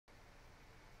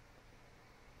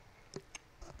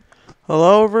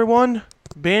Hello everyone,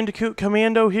 Bandicoot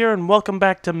Commando here, and welcome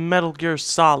back to Metal Gear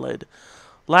Solid.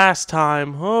 Last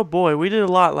time, oh boy, we did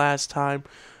a lot last time.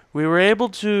 We were able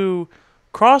to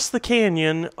cross the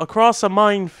canyon, across a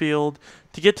minefield,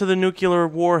 to get to the nuclear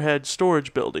warhead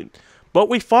storage building. But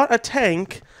we fought a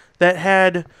tank that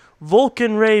had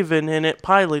Vulcan Raven in it,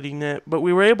 piloting it, but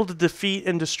we were able to defeat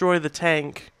and destroy the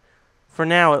tank, for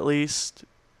now at least,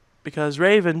 because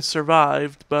Raven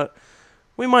survived, but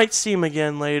we might see him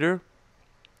again later.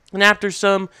 And after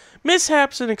some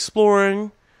mishaps and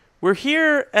exploring, we're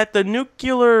here at the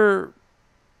nuclear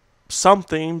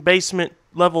something, basement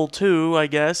level 2, I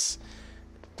guess.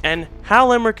 And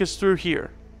Hal Emmerich is through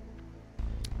here.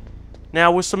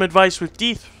 Now, with some advice with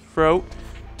Deep Throat,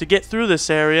 to get through this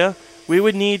area, we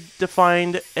would need to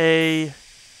find a...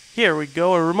 Here we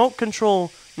go, a remote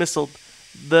control missile.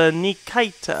 The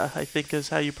Nikita, I think is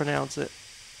how you pronounce it.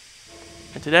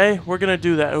 And today, we're going to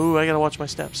do that. Ooh, I got to watch my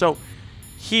steps. So...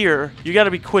 Here, you gotta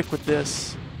be quick with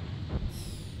this.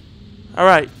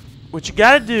 Alright, what you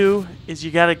gotta do is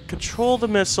you gotta control the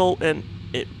missile, and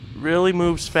it really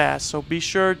moves fast. So be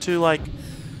sure to, like,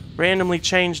 randomly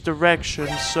change direction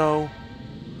so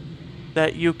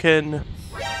that you can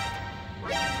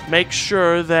make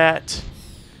sure that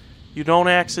you don't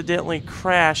accidentally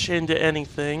crash into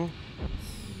anything.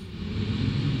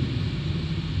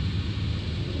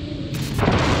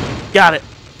 Got it.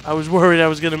 I was worried I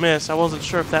was going to miss. I wasn't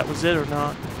sure if that was it or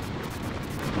not.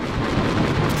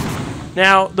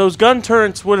 Now, those gun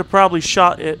turrets would have probably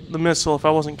shot the missile if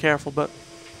I wasn't careful, but...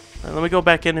 let me go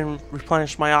back in and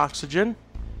replenish my oxygen.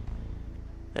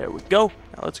 There we go.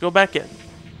 Now let's go back in.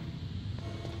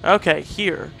 Okay,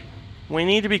 here. We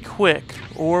need to be quick,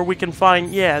 or we can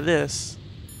find... Yeah, this.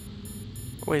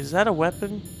 Wait, is that a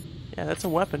weapon? Yeah, that's a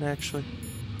weapon, actually.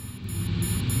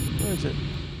 Where is it?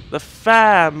 The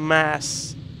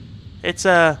FAMAS. It's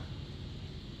a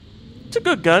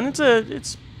good gun.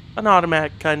 It's an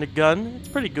automatic kind of gun. It's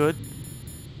pretty good.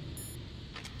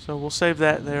 So we'll save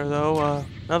that there, though.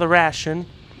 Another ration,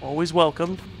 always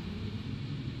welcomed.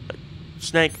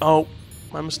 Snake. Oh,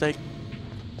 my mistake.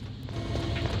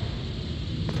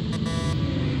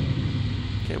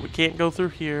 Okay, we can't go through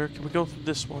here. Can we go through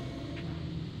this one?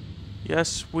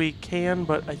 Yes, we can,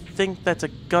 but I think that's a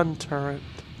gun turret.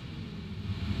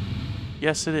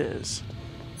 Yes, it is.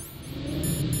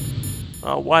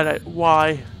 Oh,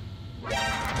 why?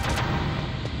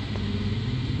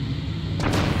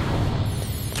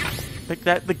 Pick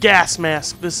that, the gas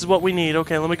mask. This is what we need.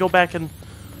 Okay, let me go back and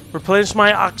replenish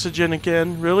my oxygen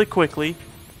again really quickly.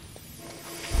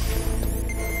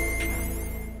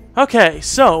 Okay,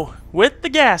 so, with the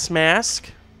gas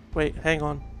mask... Wait, hang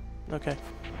on. Okay.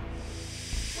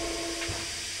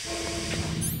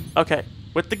 Okay,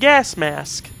 with the gas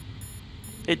mask,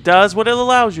 it does what it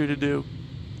allows you to do.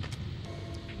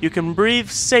 You can breathe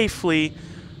safely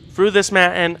through this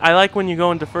map, and I like when you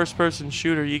go into first-person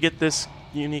shooter, you get this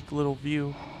unique little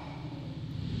view.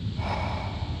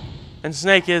 And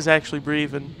Snake is actually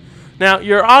breathing. Now,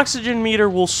 your oxygen meter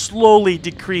will slowly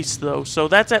decrease, though, so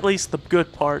that's at least the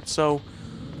good part. So,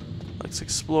 let's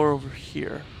explore over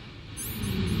here.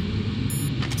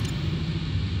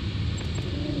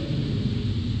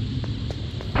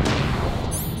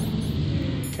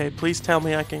 Okay, please tell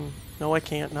me I can... No, I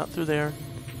can't. Not through there.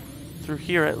 Through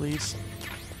here, at least.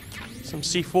 Some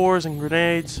C4s and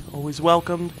grenades. Always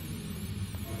welcomed.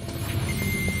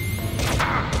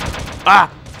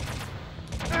 Ah!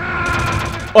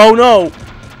 Oh, no!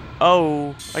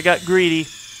 Oh, I got greedy.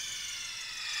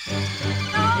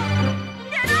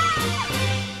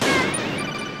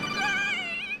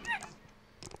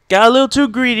 Got a little too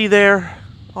greedy there.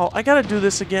 Oh, I gotta do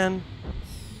this again.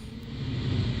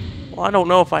 Well, I don't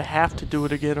know if I have to do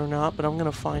it again or not, but I'm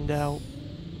gonna find out.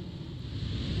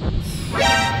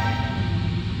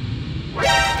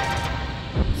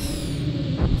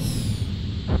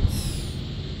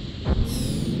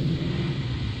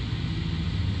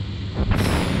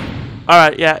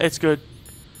 Alright, yeah, it's good.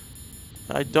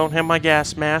 I don't have my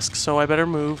gas mask, so I better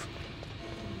move.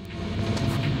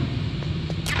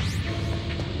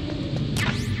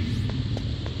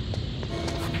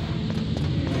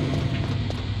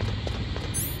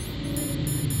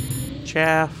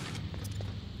 Chaff.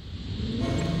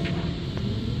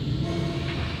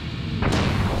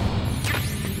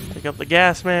 Pick up the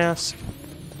gas mask.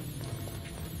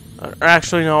 Or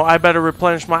actually, no, I better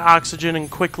replenish my oxygen and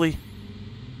quickly.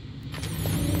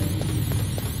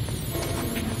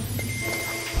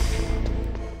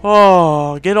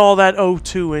 Oh, get all that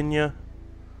O2 in you.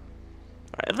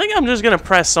 I think I'm just going to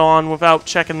press on without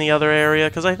checking the other area,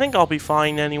 because I think I'll be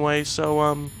fine anyway,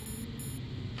 so,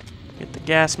 get the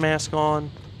gas mask on.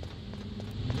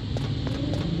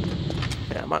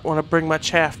 Yeah, I might want to bring my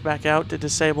chaff back out to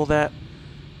disable that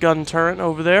gun turret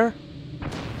over there.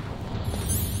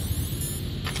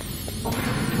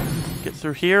 Get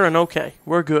through here and okay,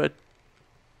 we're good.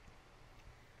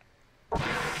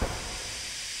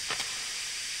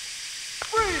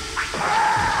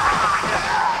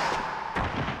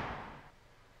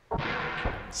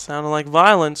 Sounded like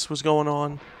violence was going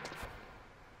on.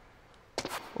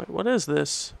 Wait, what is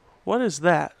this? What is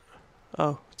that?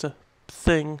 Oh, it's a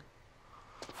thing.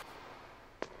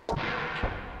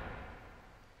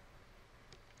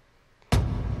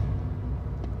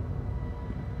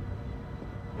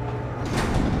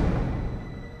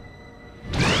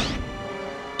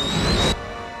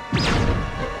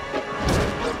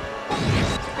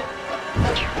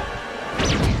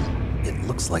 It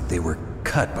looks like they were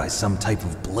cut by some type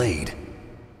of blade.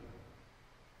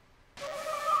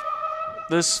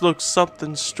 This looks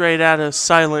something straight out of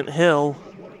Silent Hill.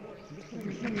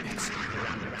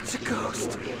 It's a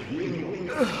ghost.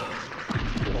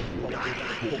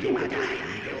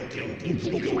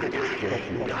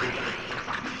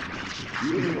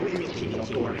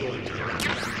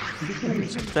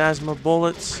 Some Phasma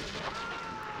bullets.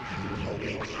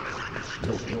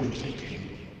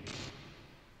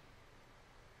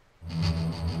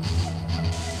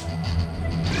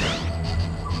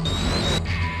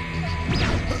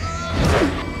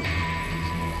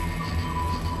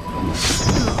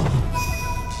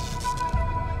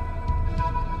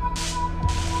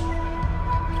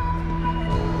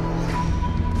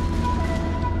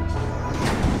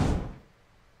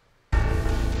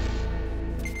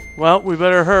 Well, we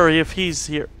better hurry if he's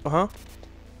here. Uh-huh.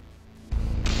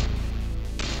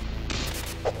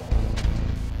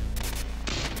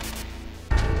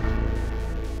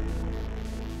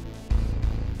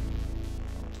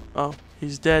 Oh,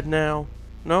 he's dead now.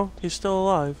 No, he's still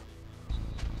alive.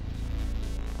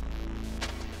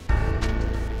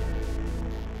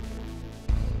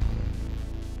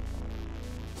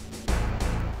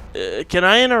 Can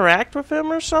I interact with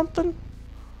him or something?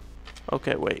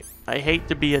 Okay, wait. I hate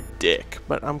to be a dick,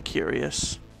 but I'm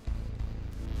curious.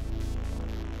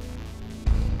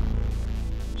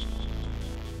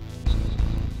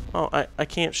 Oh, I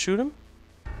can't shoot him?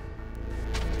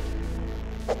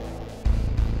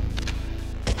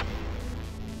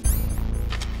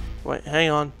 Wait, hang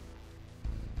on.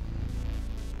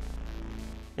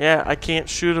 Yeah, I can't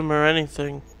shoot him or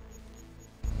anything.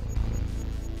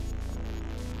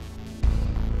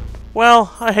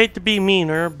 Well, I hate to be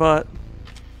meaner, but...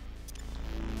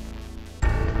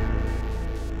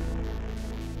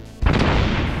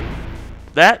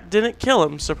 that didn't kill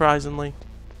him, surprisingly.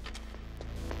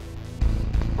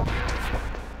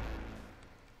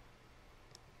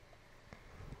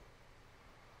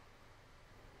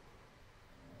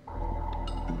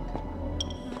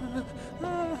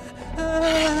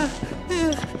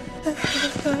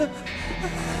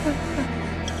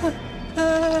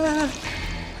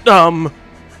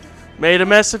 Made a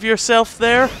mess of yourself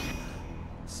there?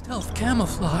 Stealth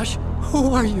camouflage?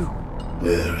 Who are you?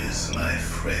 Where is my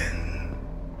friend?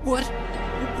 What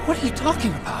are you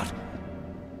talking about?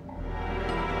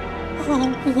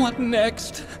 Oh, what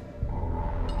next?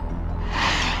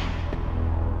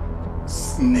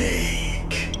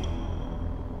 Snake.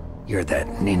 You're that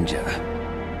ninja.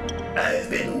 I've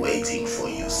been waiting for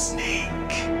you,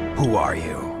 Snake. Who are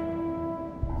you?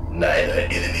 Neither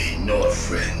enemy nor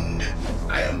friend.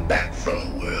 I am back from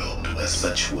a world where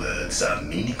such words are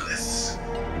meaningless.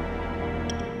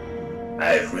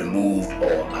 I've removed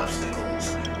all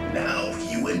obstacles. Now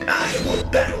you and I will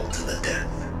battle to the death.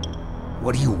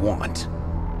 What do you want?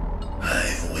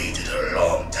 I've waited a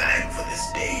long time for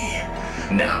this day.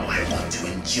 Now I want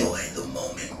to enjoy the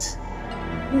moment.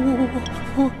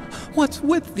 What's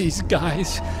with these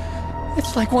guys?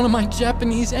 It's like one of my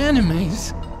Japanese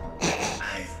animes.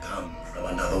 I've come from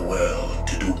another world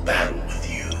to do battle with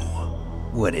you.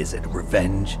 What is it,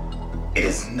 revenge? It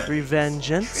is not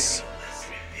Revengeance?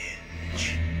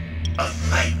 revenge. A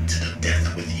fight to the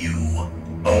death with you.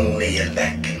 Only in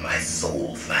that can my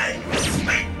soul find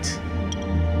respite.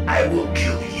 I will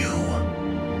kill you,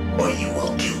 or you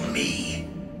will kill me.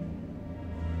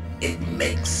 It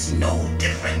makes no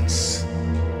difference.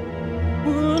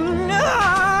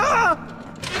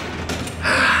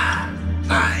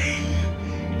 Fine.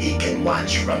 He can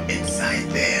watch from inside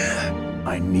there.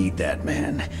 I need that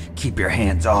man. Keep your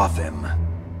hands off him.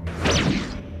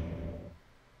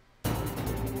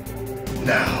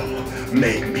 Now,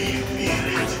 make me feel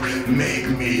it. Make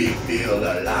me feel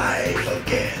alive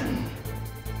again.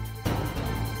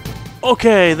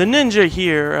 Okay, the ninja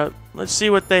here. Let's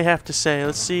see what they have to say.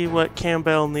 Let's see what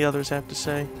Campbell and the others have to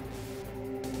say.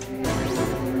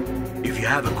 If you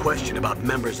have a question about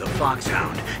members of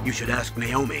Foxhound, you should ask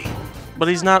Naomi. But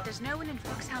he's not... There's no one in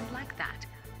Foxhound like that.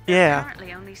 Yeah.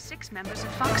 Currently only 6 members of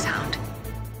Foxhound.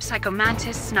 Psycho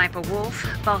Mantis, Sniper Wolf,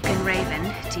 Vulcan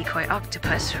Raven, Decoy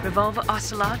Octopus, Revolver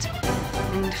Ocelot,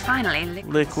 and finally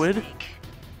Liquid. Snake.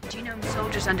 Genome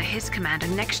soldiers under his command are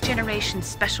next-generation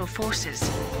special forces.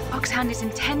 Foxhound is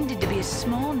intended to be a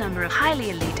small number of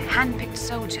highly elite, hand-picked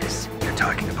soldiers. You're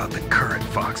talking about the current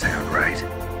Foxhound, right?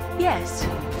 Yes.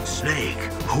 Snake,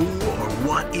 who or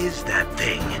what is that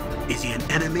thing? Is he an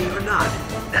enemy or not?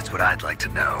 That's what I'd like to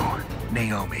know.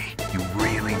 Naomi, you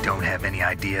really don't have any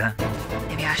idea?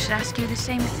 Maybe I should ask you the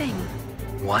same thing.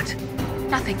 What?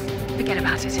 Nothing. Forget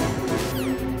about it.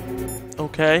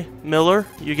 Okay. Miller,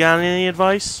 you got any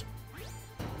advice?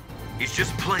 He's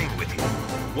just playing with you.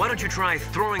 Why don't you try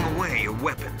throwing away your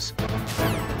weapons?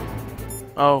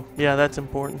 Oh, yeah, that's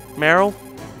important. Meryl?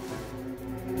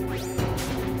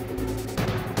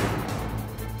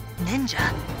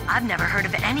 Ninja? I've never heard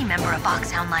of any member of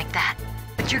Foxhound like that.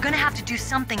 But you're gonna have to do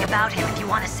something about him if you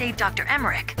want to save Dr.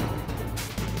 Emmerich.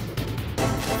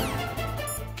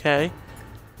 Okay.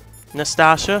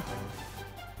 Nastasha?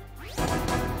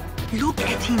 Look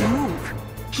at him move.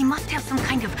 He must have some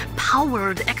kind of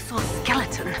powered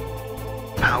exoskeleton.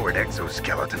 Powered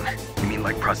exoskeleton? You mean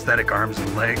like prosthetic arms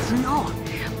and legs? No.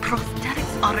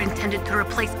 Prosthetics are intended to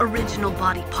replace original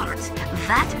body parts.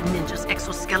 That ninja's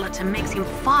exoskeleton makes him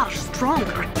far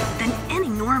stronger than any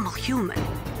normal human.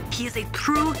 He is a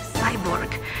true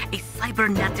cyborg, a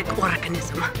cybernetic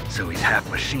organism. So he's half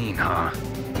machine, huh?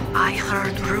 I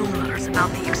heard rumors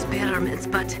about the experiments,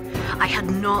 but I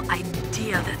had no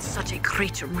idea that such a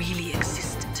creature really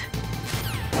existed.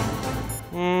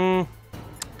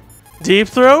 Deep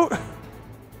Throat?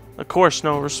 Of course,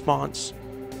 no response.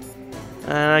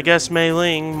 And I guess Mei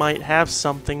Ling might have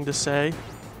something to say.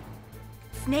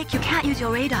 Snake, you can't use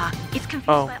your radar. It's confused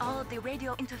by all of the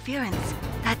radio interference.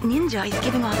 That ninja is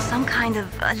giving off some kind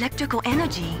of electrical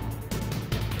energy.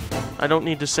 I don't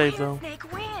need to save, though.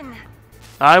 Snake, win!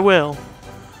 I will.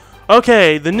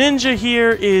 Okay, the ninja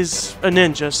here is a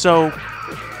ninja, so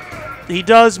he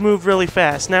does move really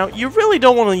fast. Now, you really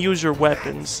don't want to use your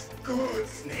weapons. Good,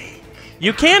 Snake.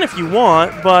 You can if you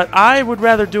want, but I would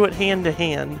rather do it hand to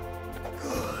hand.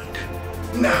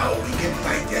 Good. Now we can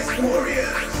fight as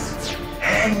warriors.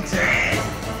 Hand to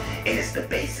hand. It is the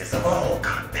basis of all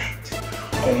combat.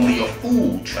 Only a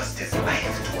fool trusts his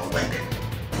life to a weapon.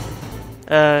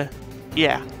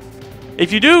 Yeah.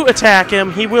 If you do attack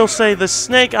him, he will say, "The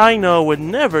Snake I know would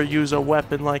never use a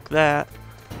weapon like that."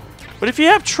 But if you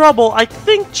have trouble, I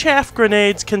think chaff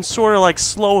grenades can sort of like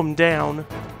slow him down.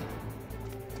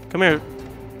 Come here.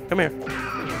 Come here.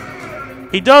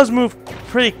 He does move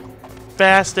pretty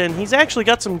fast, and he's actually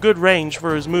got some good range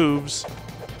for his moves.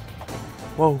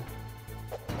 Whoa.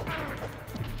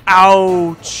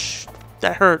 Ouch.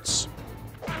 That hurts.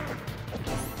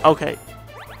 Okay.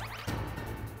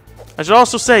 I should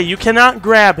also say, you cannot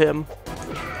grab him.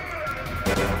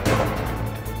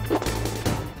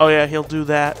 Oh yeah, he'll do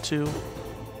that too.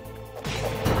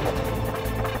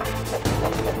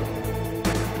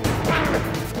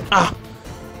 Ah!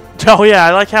 Oh yeah,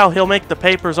 I like how he'll make the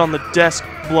papers on the desk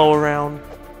blow around.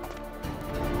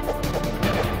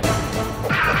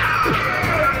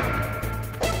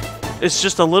 It's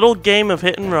just a little game of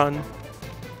hit and run.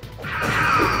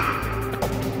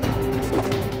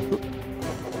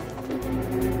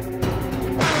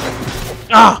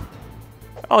 Ah!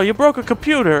 Oh, you broke a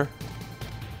computer.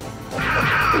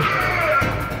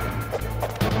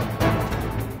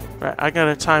 Right, I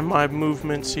gotta time my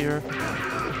movements here.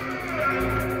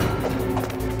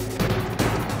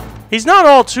 He's not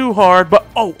all too hard, but...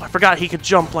 Oh, I forgot he could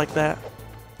jump like that.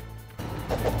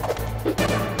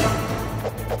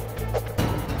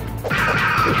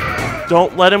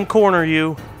 Don't let him corner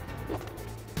you.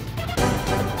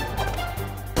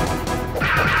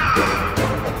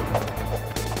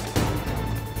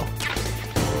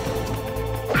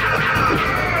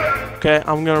 Okay,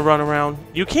 I'm gonna run around.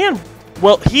 You can...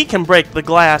 Well, he can break the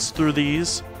glass through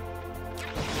these.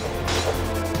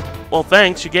 Well,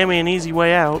 thanks. You gave me an easy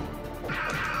way out.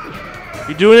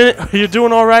 You doing it? You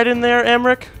doing all right in there,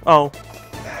 Emmerich? Oh.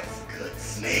 That's good,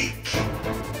 Snake.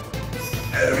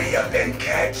 Hurry up and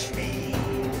catch me.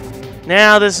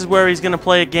 Now this is where he's gonna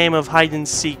play a game of hide and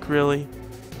seek, really.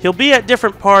 He'll be at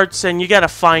different parts, and you gotta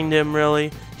find him,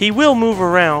 really. He will move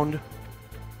around.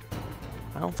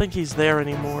 I don't think he's there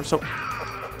anymore, so...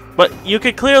 But you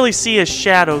could clearly see his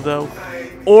shadow, though.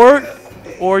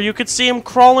 Or you could see him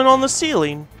crawling on the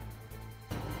ceiling.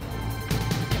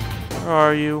 Where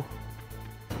are you?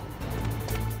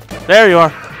 There you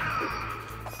are.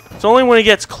 It's only when he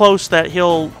gets close that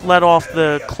he'll let off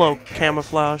the cloak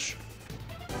camouflage.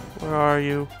 Where are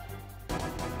you?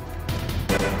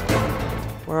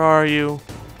 Where are you?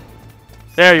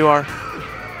 There you are.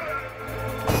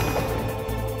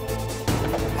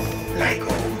 Like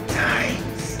old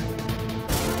times.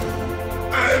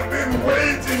 I've been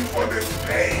waiting for this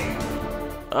pain.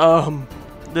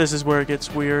 This is where it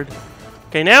gets weird.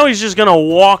 Okay, now he's just gonna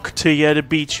walk to you to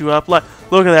beat you up. Look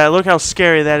at that. Look how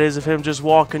scary that is of him just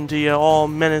walking to you all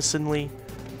menacingly.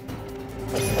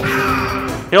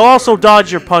 He'll also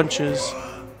dodge your punches.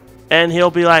 And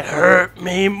he'll be like, hurt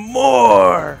me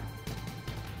more!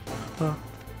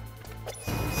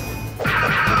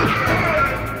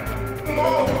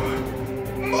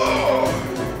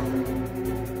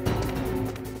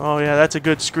 Oh yeah, that's a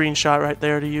good screenshot right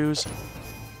there to use.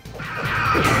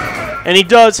 And he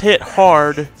does hit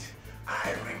hard.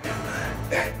 I remember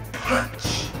that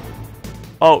punch.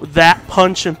 Oh, that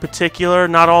punch in particular,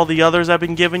 not all the others I've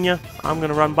been giving you. I'm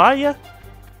gonna run by you.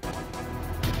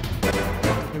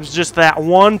 It was just that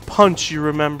one punch you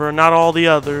remember, not all the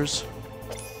others.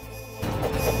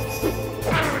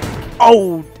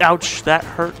 Oh, ouch, that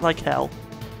hurt like hell.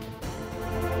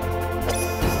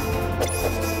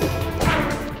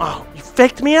 Oh, you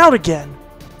faked me out again.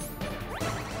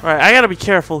 Alright, I gotta be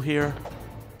careful here.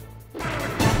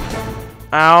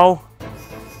 Ow.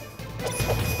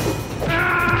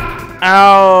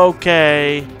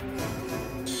 Okay.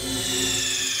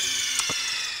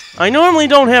 I normally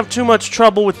don't have too much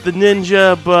trouble with the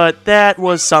ninja, but that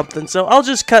was something. So I'll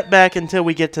just cut back until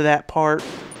we get to that part.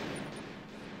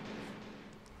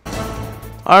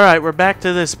 Alright, we're back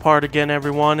to this part again,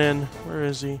 everyone. And where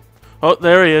is he? Oh,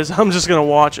 there he is. I'm just gonna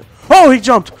watch it. Oh, he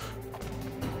jumped!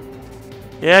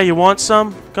 Yeah, you want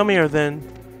some? Come here, then.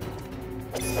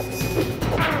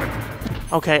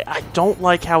 Okay, I don't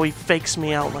like how he fakes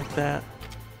me out like that.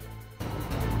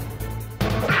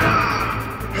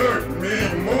 Hurt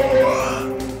me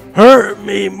more. Hurt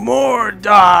me more,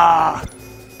 da!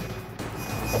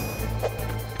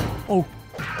 Oh.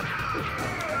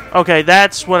 Okay,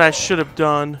 that's what I should have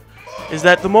done. Is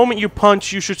that the moment you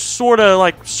punch, you should sort of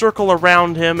like circle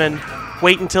around him and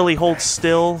wait until he holds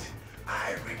still.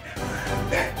 I remember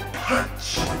that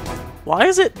punch. Why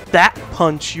is it that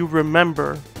punch you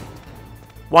remember?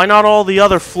 Why not all the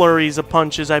other flurries of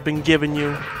punches I've been giving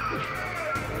you?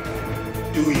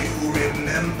 Do you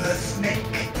remember, Snake?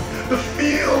 The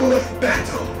feel of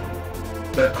battle.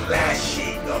 The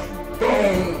clashing of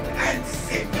bone and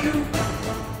sinew.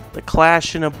 The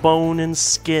clashing of bone and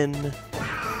skin.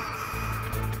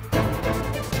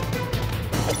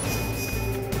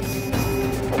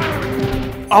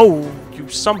 Oh, you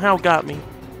somehow got me.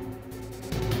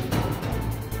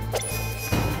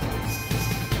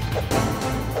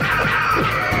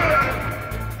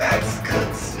 That's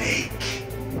good, Snake.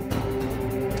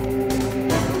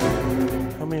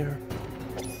 Come here.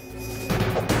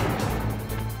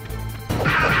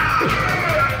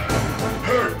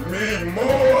 Hurt me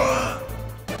more.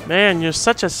 Man, you're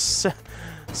such a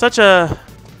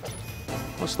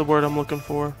what's the word I'm looking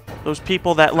for? Those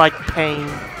people that like pain.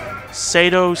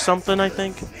 Sado something, I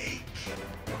think.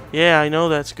 Yeah, I know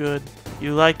that's good.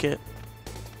 You like it.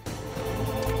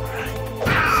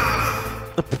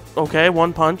 Okay,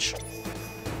 one punch.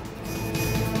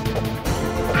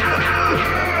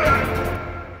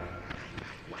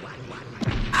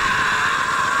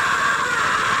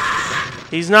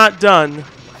 He's not done.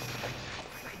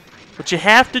 What you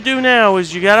have to do now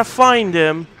is you gotta find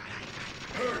him.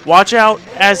 Watch out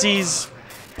as he's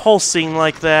pulsing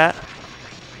like that.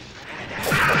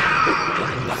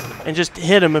 And just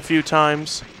hit him a few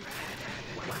times.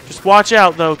 Just watch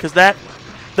out though, because that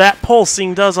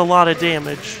pulsing does a lot of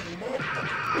damage.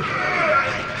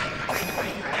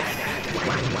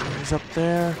 He's up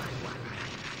there.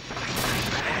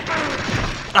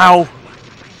 Ow!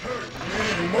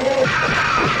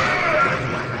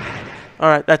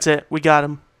 Alright, that's it. We got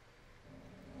him.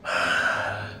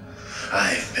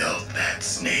 I felt that,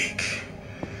 Snake.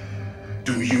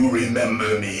 Do you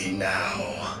remember me now?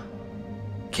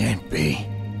 Can't be.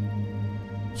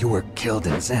 You were killed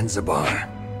in Zanzibar.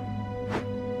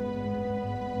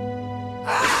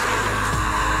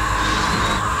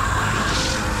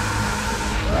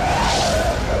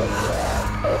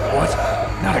 What?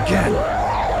 Not again.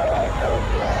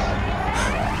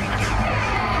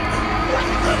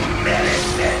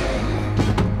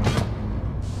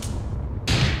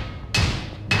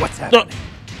 What's happening?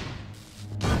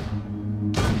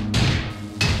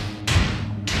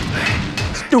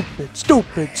 Stupid,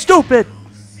 stupid, stupid!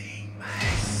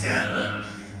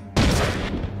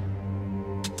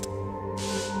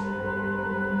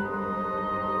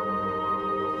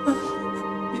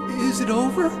 it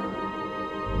over?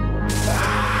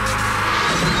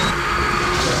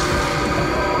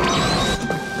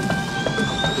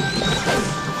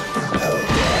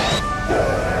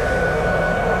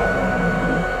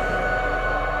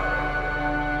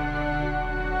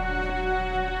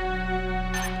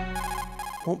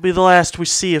 Won't be the last we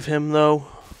see of him, though.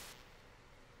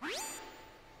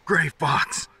 Gray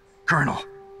Fox. Colonel,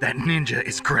 that ninja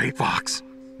is Gray Fox.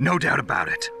 No doubt about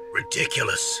it.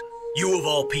 Ridiculous. You of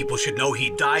all people should know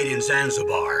he died in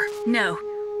Zanzibar. No.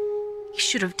 He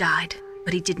should have died,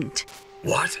 but he didn't.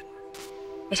 What?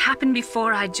 It happened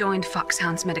before I joined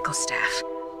Foxhound's medical staff.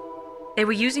 They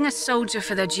were using a soldier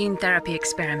for their gene therapy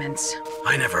experiments.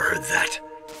 I never heard that.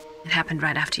 It happened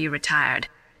right after you retired.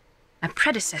 My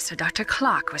predecessor, Dr.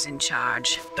 Clark, was in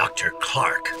charge. Dr.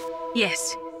 Clark?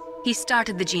 Yes. He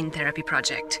started the gene therapy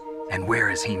project. And where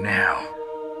is he now?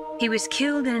 He was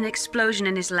killed in an explosion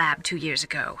in his lab 2 years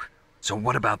ago. So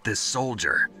what about this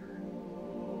soldier?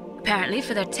 Apparently,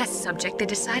 for their test subject, they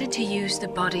decided to use the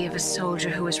body of a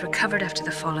soldier who was recovered after the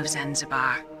fall of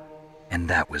Zanzibar. And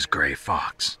that was Gray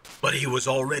Fox. But he was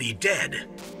already dead.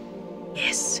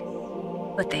 Yes.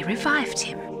 But they revived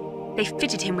him. They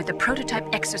fitted him with a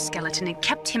prototype exoskeleton and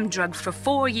kept him drugged for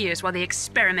 4 years while they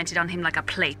experimented on him like a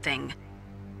plaything.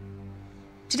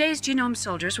 Today's genome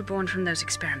soldiers were born from those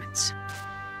experiments.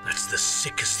 That's the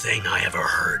sickest thing I ever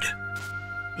heard.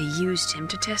 They used him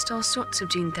to test all sorts of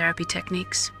gene therapy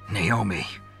techniques. Naomi,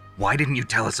 why didn't you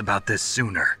tell us about this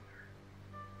sooner?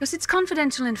 Because it's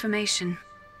confidential information.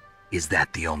 Is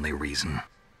that the only reason?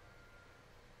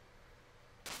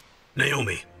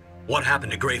 Naomi, what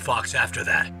happened to Gray Fox after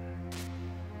that?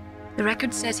 The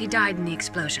record says he died in the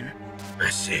explosion. I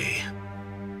see.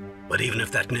 But even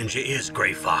if that ninja is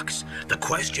Gray Fox, the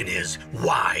question is,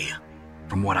 why?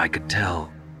 From what I could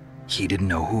tell, he didn't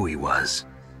know who he was.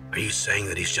 Are you saying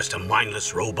that he's just a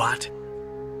mindless robot?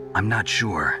 I'm not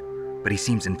sure, but he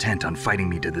seems intent on fighting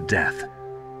me to the death.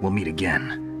 We'll meet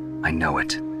again. I know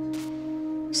it.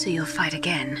 So you'll fight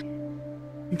again?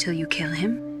 Until you kill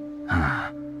him?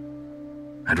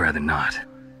 I'd rather not.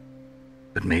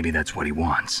 But maybe that's what he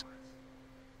wants.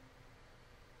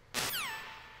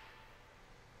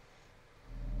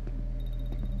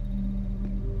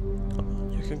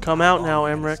 You can come out now,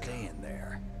 Emmerich.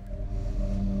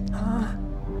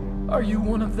 Are you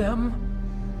one of them?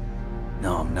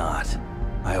 No, I'm not.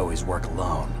 I always work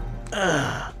alone.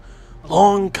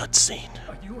 Long cutscene.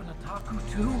 Are you an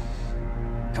otaku too?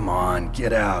 Come on,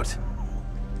 get out.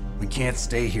 We can't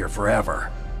stay here forever.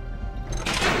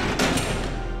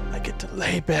 I get to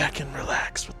lay back and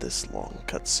relax with this long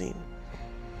cutscene.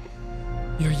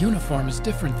 Your uniform is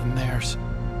different than theirs.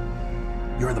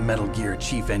 You're the Metal Gear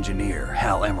Chief Engineer,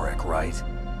 Hal Emmerich, right?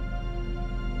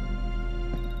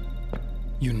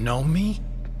 You know me?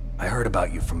 I heard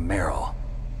about you from Meryl.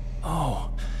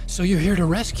 Oh, so you're here to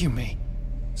rescue me?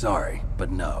 Sorry, but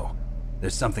no.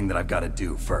 There's something that I've got to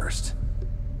do first.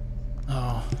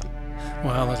 Oh,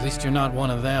 well, at least you're not one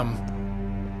of them.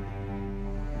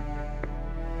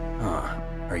 Huh.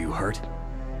 Are you hurt?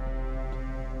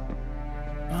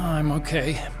 I'm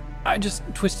okay. I just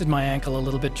twisted my ankle a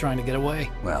little bit trying to get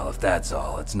away. Well, if that's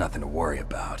all, it's nothing to worry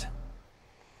about.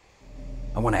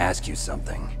 I want to ask you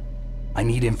something. I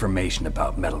need information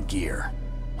about Metal Gear.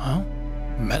 Huh?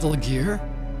 Metal Gear?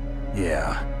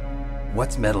 Yeah.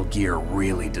 What's Metal Gear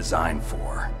really designed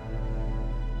for?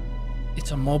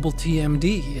 It's a mobile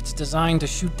TMD. It's designed to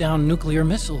shoot down nuclear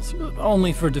missiles.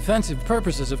 Only for defensive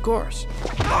purposes, of course.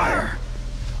 Liar!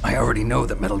 I already know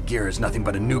that Metal Gear is nothing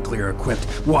but a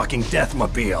nuclear-equipped walking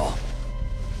deathmobile.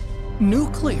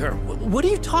 Nuclear? What are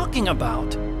you talking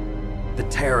about? The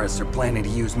terrorists are planning to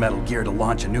use Metal Gear to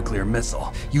launch a nuclear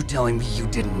missile. You telling me you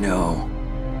didn't know?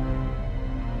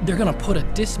 They're gonna put a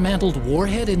dismantled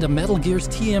warhead into Metal Gear's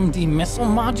TMD missile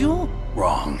module?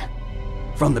 Wrong.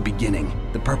 From the beginning,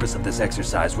 the purpose of this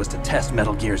exercise was to test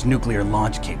Metal Gear's nuclear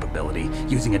launch capability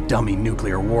using a dummy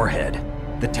nuclear warhead.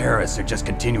 The terrorists are just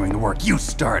continuing the work you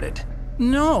started.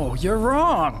 No, you're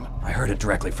wrong. I heard it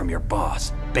directly from your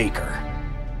boss, Baker.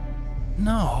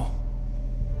 No.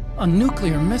 A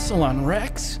nuclear missile on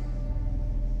Rex?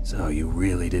 So you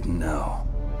really didn't know?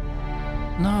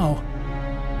 No.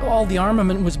 All the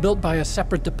armament was built by a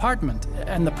separate department,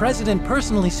 and the President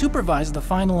personally supervised the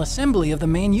final assembly of the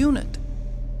main unit.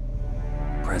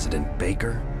 President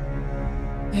Baker?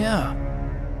 Yeah.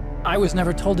 I was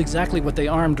never told exactly what they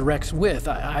armed Rex with.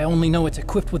 I only know it's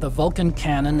equipped with a Vulcan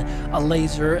cannon, a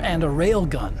laser, and a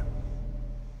railgun.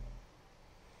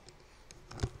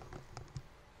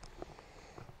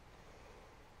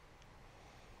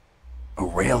 A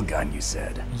railgun, you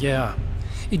said? Yeah.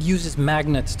 It uses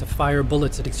magnets to fire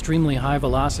bullets at extremely high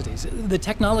velocities. The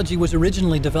technology was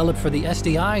originally developed for the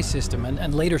SDI system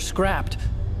and later scrapped.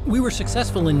 We were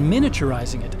successful in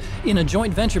miniaturizing it in a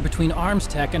joint venture between Arms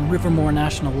Tech and Rivermore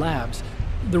National Labs.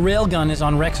 The railgun is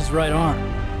on Rex's right arm.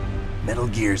 Metal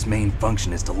Gear's main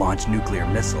function is to launch nuclear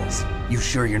missiles. You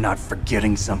sure you're not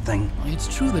forgetting something? It's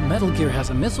true that Metal Gear has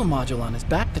a missile module on his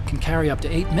back that can carry up to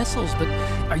 8 missiles, but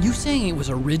are you saying it was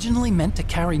originally meant to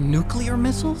carry nuclear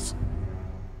missiles?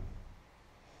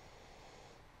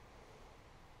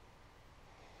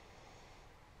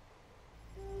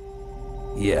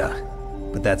 Yeah,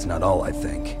 but that's not all I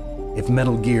think. If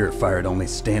Metal Gear fired only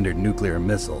standard nuclear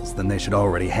missiles, then they should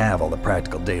already have all the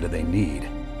practical data they need.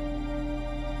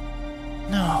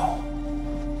 No.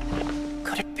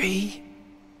 Could it be?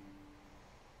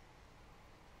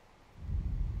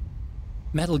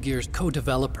 Metal Gear's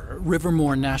co-developer,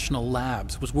 Rivermore National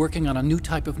Labs, was working on a new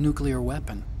type of nuclear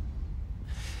weapon.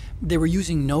 They were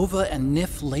using Nova and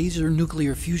NIF laser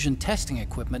nuclear fusion testing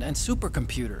equipment and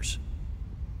supercomputers.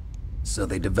 So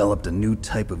they developed a new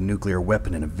type of nuclear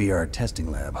weapon in a VR testing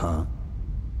lab, huh?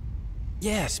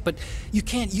 Yes, but you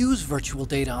can't use virtual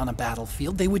data on a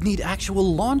battlefield. They would need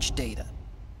actual launch data.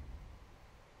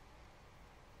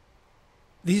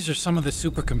 These are some of the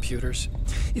supercomputers.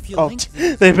 If you link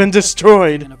these, they've been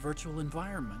destroyed. In a virtual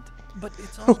environment, but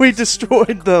it's we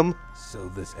destroyed them. So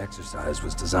this exercise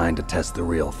was designed to test the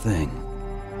real thing.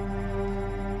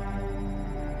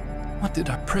 What did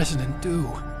our president do?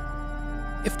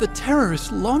 If the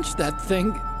terrorists launched that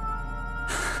thing...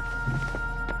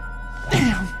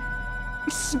 Damn!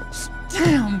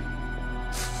 Damn!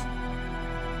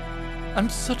 I'm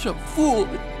such a fool.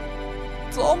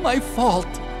 It's all my fault.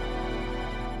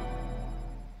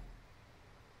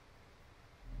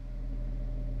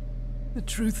 The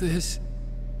truth is...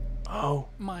 Oh.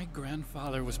 My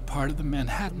grandfather was part of the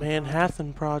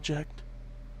Manhattan Project.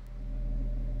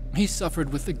 He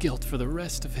suffered with the guilt for the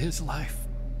rest of his life.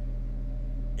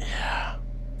 Yeah.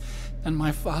 And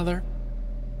my father?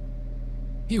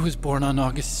 He was born on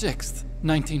August 6th,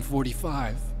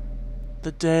 1945.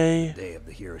 The day of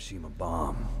the Hiroshima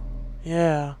bomb.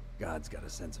 Yeah. God's got a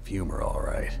sense of humor, all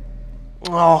right.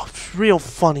 Oh, real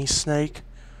funny, Snake.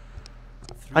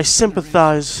 I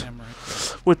sympathize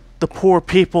with the poor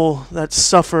people that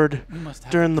suffered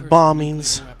during the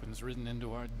bombings. Weapons written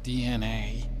into our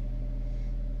DNA.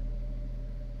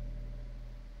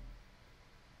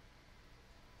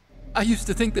 I used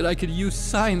to think that I could use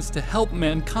science to help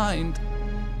mankind,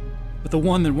 but the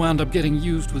one that wound up getting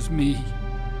used was me.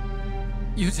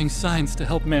 Using science to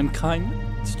help mankind,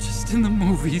 it's just in the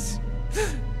movies.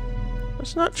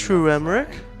 That's not true, Emmerich.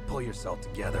 Pull yourself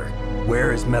together.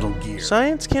 Where is Metal Gear?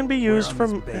 Science can be used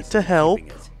to help.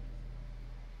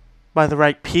 By the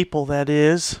right people, that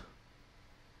is.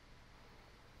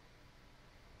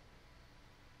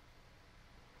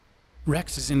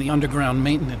 Rex is in the underground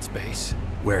maintenance base.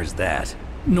 Where's that?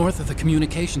 North of the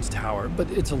communications tower, but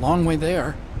it's a long way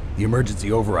there. The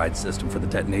emergency override system for the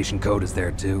detonation code is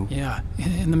there too? Yeah,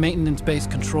 in the maintenance base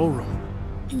control room.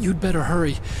 You'd better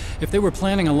hurry. If they were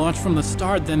planning a launch from the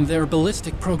start, then their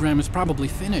ballistic program is probably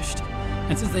finished.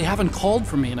 And since they haven't called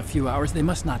for me in a few hours, they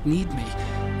must not need me.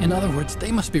 In other words,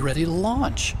 they must be ready to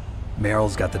launch.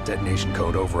 Meryl's got the detonation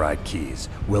code override keys.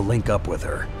 We'll link up with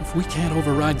her. If we can't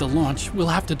override the launch, we'll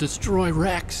have to destroy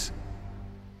Rex.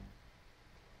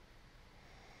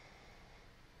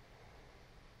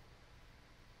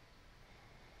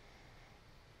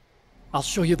 I'll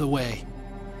show you the way.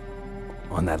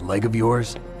 On that leg of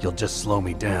yours, you'll just slow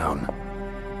me down.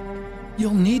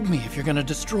 You'll need me if you're gonna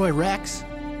destroy Rex.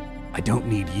 I don't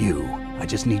need you. I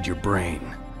just need your brain.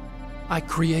 I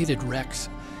created Rex.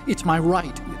 It's my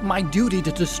right, my duty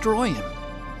to destroy him.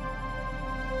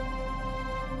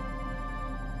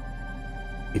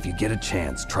 If you get a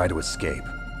chance, try to escape.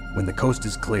 When the coast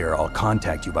is clear, I'll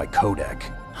contact you by codec.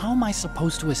 How am I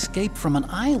supposed to escape from an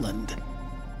island?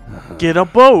 Get a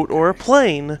boat or a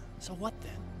plane. So what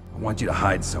then? I want you to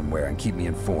hide somewhere and keep me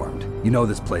informed. You know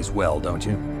this place well, don't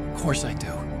you? Of course I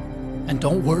do. And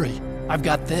don't worry, I've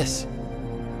got this.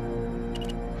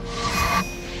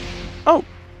 Oh.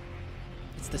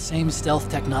 It's the same stealth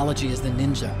technology as the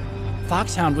Ninja.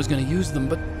 Foxhound was going to use them,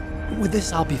 but with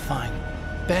this I'll be fine.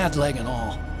 Bad leg and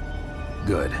all.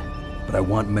 Good. But I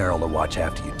want Meryl to watch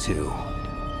after you too.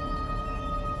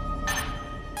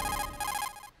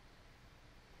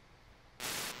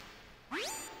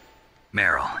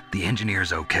 Meryl, the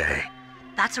engineer's okay.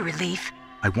 That's a relief.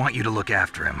 I want you to look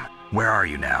after him. Where are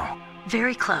you now?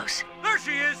 Very close. There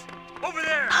she is! Over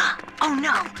there! Oh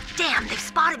no! Damn, they've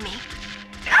spotted me.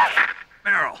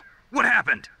 Meryl, what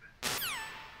happened?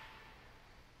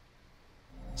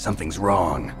 Something's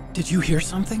wrong. Did you hear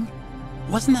something?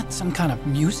 Wasn't that some kind of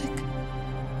music?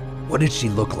 What did she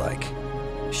look like?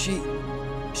 She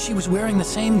was wearing the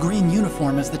same green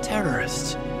uniform as the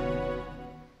terrorists.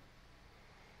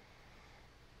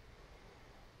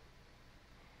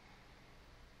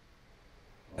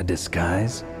 A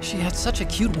disguise? She had such a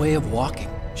cute way of walking.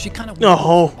 She kind of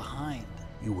Oh. behind.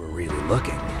 You were really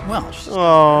looking. Well, she's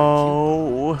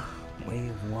Oh. Way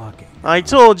of walking. I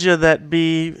told you that'd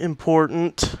be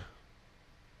important.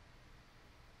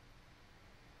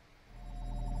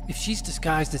 If she's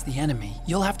disguised as the enemy,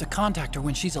 you'll have to contact her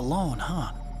when she's alone,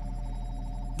 huh?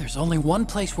 There's only one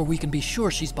place where we can be sure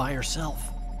she's by herself.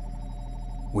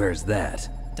 Where's that?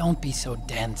 Don't be so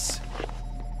dense.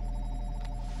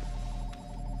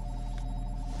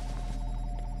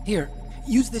 Here,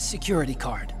 use this security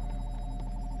card.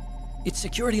 It's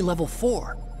security level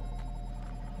 4.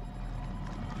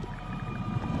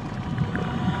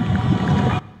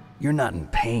 You're not in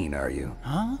pain, are you?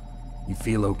 Huh? You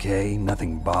feel okay?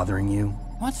 Nothing bothering you?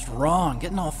 What's wrong?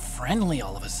 Getting all friendly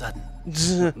all of a sudden.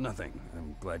 Nothing.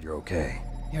 I'm glad you're okay.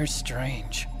 You're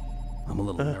strange. I'm a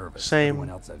little nervous. same. Everyone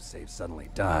else I've saved suddenly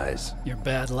dies. You're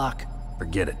bad luck.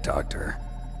 Forget it, Doctor.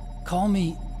 Call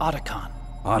me Otacon.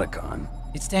 Otacon?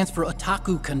 It stands for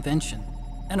Otaku Convention.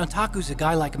 And Otaku's a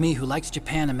guy like me who likes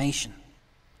Japanimation.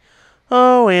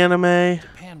 Oh, anime.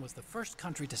 Japan was the first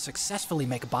country to successfully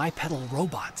make bipedal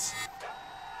robots.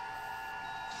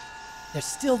 They're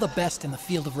still the best in the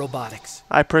field of robotics.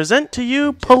 I present to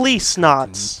you Police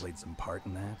Knots. Played some part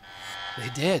in that? They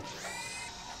did.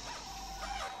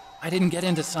 I didn't get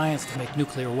into science to make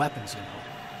nuclear weapons, you know.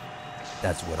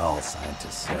 That's what all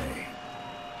scientists say.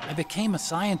 I became a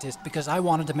scientist because I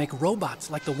wanted to make robots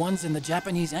like the ones in the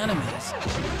Japanese animes.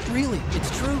 Really,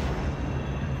 it's true.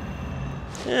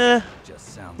 Eh,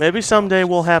 Just sounds maybe someday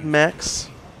we'll have mechs.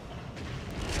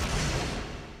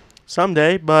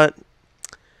 Someday, but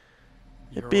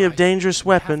it'd be a dangerous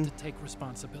weapon. You have to take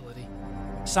responsibility.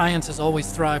 Science has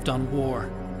always thrived on war.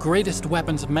 Greatest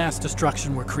weapons of mass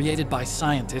destruction were created by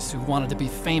scientists who wanted to be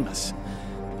famous.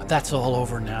 But that's all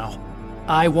over now.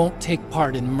 I won't take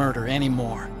part in murder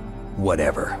anymore.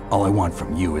 Whatever. All I want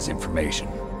from you is information.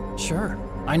 Sure,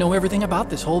 I know everything about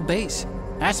this whole base.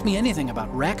 Ask me anything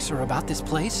about Rex or about this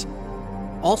place.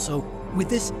 Also, with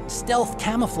this stealth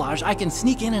camouflage, I can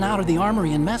sneak in and out of the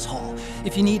armory and mess hall.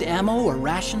 If you need ammo or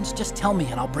rations, just tell me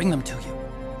and I'll bring them to you.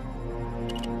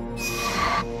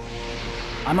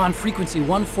 I'm on frequency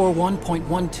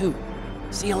 141.12.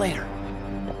 See you later.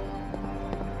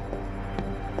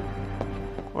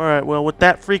 Alright, well, with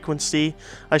that frequency,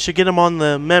 I should get him on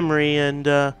the memory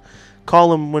and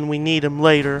call him when we need him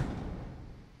later.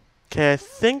 Okay, I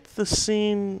think the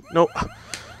scene... Nope.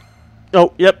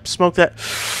 Oh, yep, smoke that.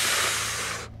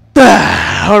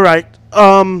 Alright,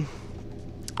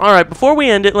 Alright, before we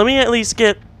end it, let me at least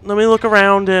let me look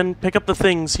around and pick up the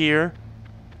things here.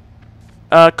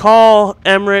 Call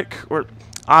Emmerich or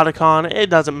Otacon. It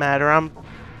doesn't matter. I'm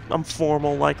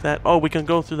formal like that. Oh, we can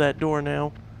go through that door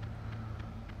now.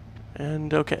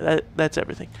 And okay, that's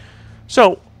everything.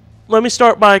 So, let me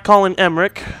start by calling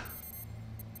Emmerich.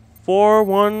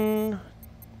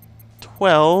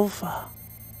 4112.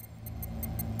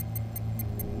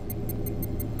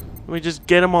 Let me just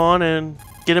get him on and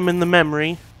get him in the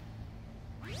memory.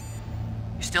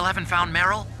 You still haven't found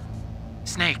Meryl?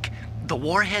 Snake, the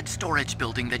Warhead storage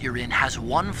building that you're in has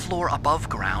 1 floor above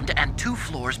ground and 2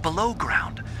 floors below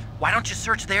ground. Why don't you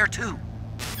search there too?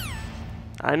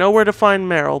 I know where to find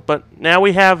Meryl, but now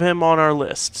we have him on our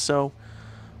list, so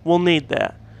we'll need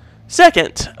that.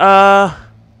 Second,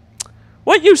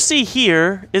 what you see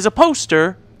here is a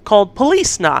poster called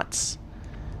Police Knots.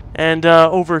 And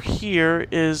over here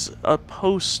is a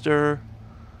poster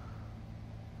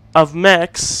of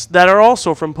mechs that are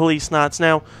also from Police Knots.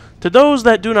 Now, to those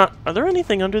that do not... Are there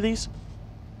anything under these?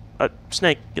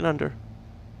 Snake, get under.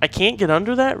 I can't get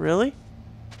under that? Really?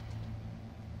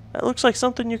 That looks like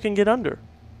something you can get under.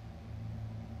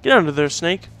 Get under there,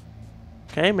 Snake.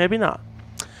 Okay, maybe not.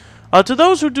 To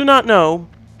those who do not know,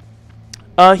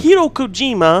 Hiro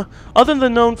Kojima, other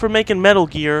than known for making Metal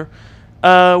Gear,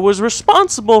 was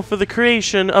responsible for the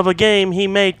creation of a game he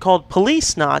made called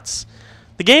Police Knots.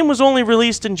 The game was only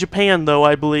released in Japan, though,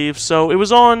 I believe, so it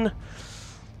was on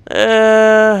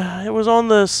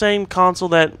the same console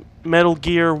that Metal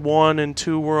Gear 1 and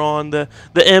 2 were on, the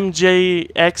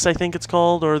MJX, I think it's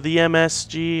called, or the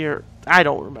MSG, or I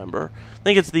don't remember. I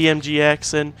think it's the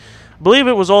MGX, and I believe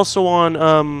it was also on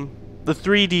the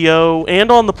 3DO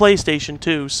and on the PlayStation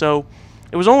 2, so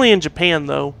it was only in Japan,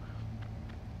 though.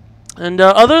 And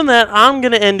other than that, I'm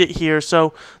going to end it here,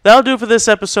 so that'll do it for this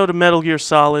episode of Metal Gear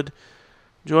Solid.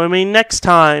 Join me next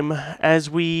time as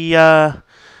we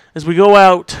go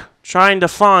out trying to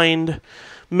find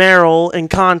Meryl and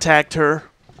contact her.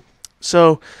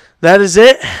 So that is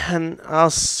it, and I'll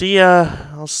see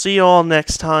you all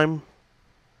next time.